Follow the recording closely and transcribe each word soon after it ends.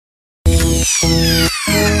There's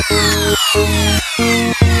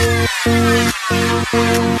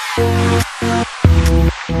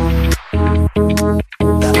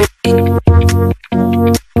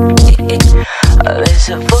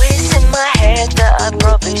a voice in my head that I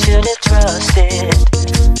probably should have trusted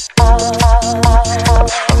from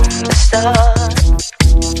the start.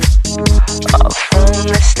 From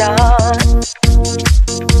the start,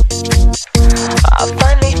 I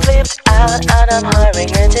finally flipped out and I'm hiring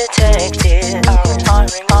a detective.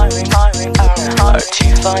 To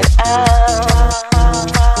find out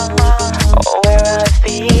where I've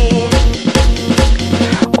been,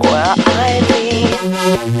 where I've been.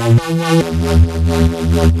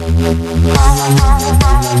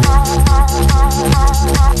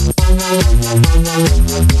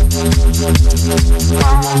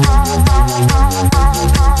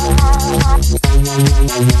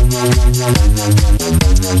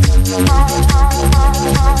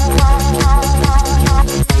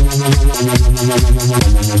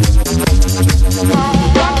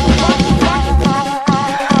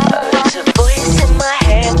 There's a voice in my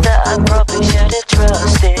head that I probably should have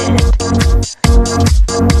trusted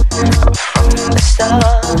from the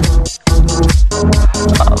start.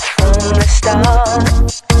 From the start,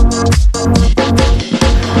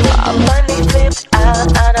 I finally flipped out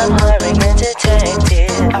and I'm hiring a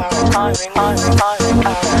detective.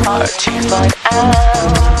 To find out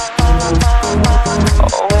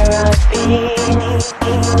where I've been,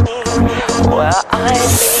 where I've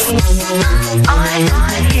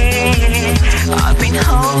been. I've been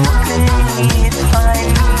home.